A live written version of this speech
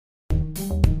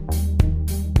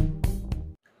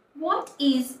What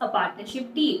is a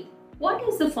partnership deed? What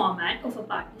is the format of a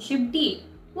partnership deed?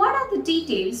 What are the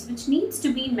details which needs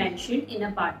to be mentioned in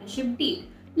a partnership deed?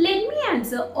 Let me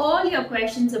answer all your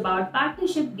questions about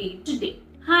partnership deed today.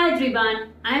 Hi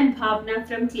everyone, I am Bhavna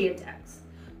from ClearTax.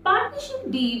 Partnership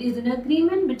deed is an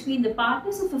agreement between the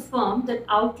partners of a firm that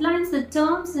outlines the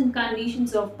terms and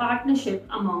conditions of partnership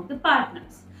among the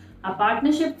partners. A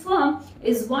partnership firm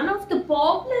is one of the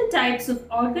popular types of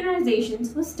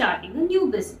organizations for starting a new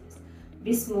business.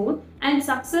 The smooth and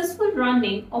successful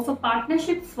running of a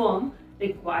partnership firm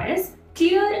requires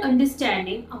clear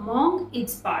understanding among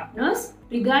its partners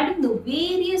regarding the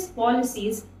various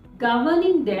policies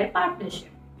governing their partnership.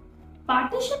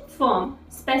 Partnership firm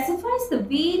specifies the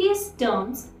various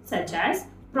terms such as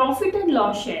profit and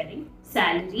loss sharing,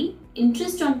 salary,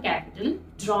 interest on capital,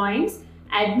 drawings,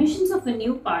 admissions of a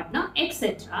new partner,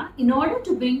 etc. in order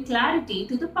to bring clarity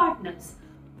to the partners.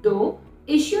 Though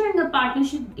issuing a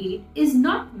partnership deed is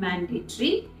not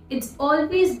mandatory, it's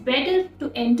always better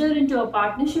to enter into a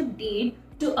partnership deed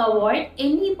to avoid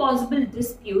any possible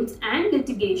disputes and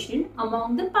litigation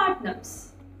among the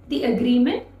partners. The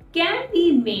agreement can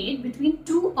be made between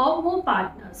two or more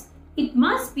partners. It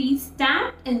must be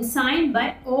stamped and signed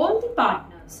by all the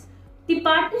partners. The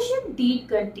partnership deed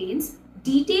contains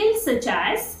details such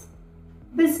as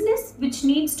business which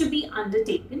needs to be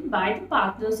undertaken by the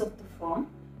partners of the firm,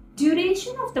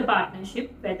 duration of the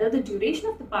partnership, whether the duration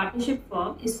of the partnership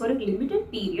firm is for a limited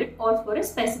period or for a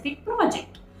specific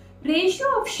project, ratio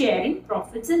of sharing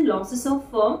profits and losses of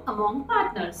firm among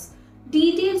partners,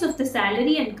 details of the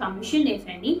salary and commission if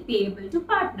any payable to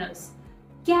partners,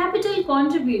 capital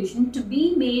contribution to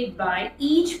be made by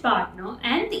each partner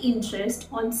and the interest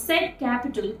on said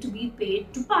capital to be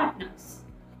paid to partners,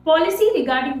 policy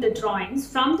regarding the drawings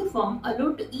from the firm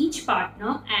allowed to each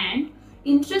partner and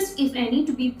interest if any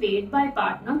to be paid by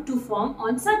partner to firm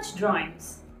on such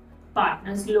drawings,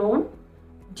 partner's loan,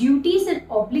 duties and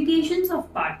obligations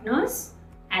of partners,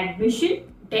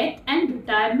 admission, death and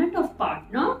retirement of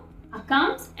partner,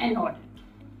 accounts and audit.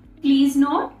 Please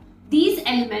note, these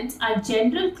elements are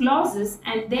general clauses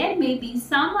and there may be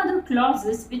some other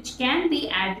clauses which can be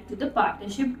added to the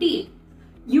partnership deed.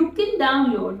 You can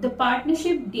download the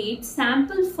partnership deed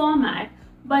sample format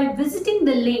by visiting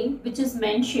the link which is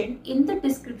mentioned in the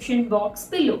description box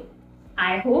below.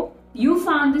 I hope you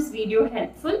found this video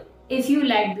helpful. If you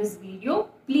like this video,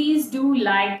 please do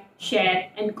like, share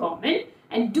and comment,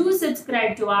 and do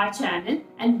subscribe to our channel,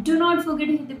 and do not forget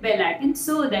to hit the bell icon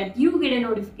so that you get a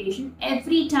notification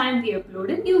every time we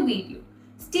upload a new video.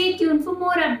 Stay tuned for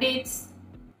more updates.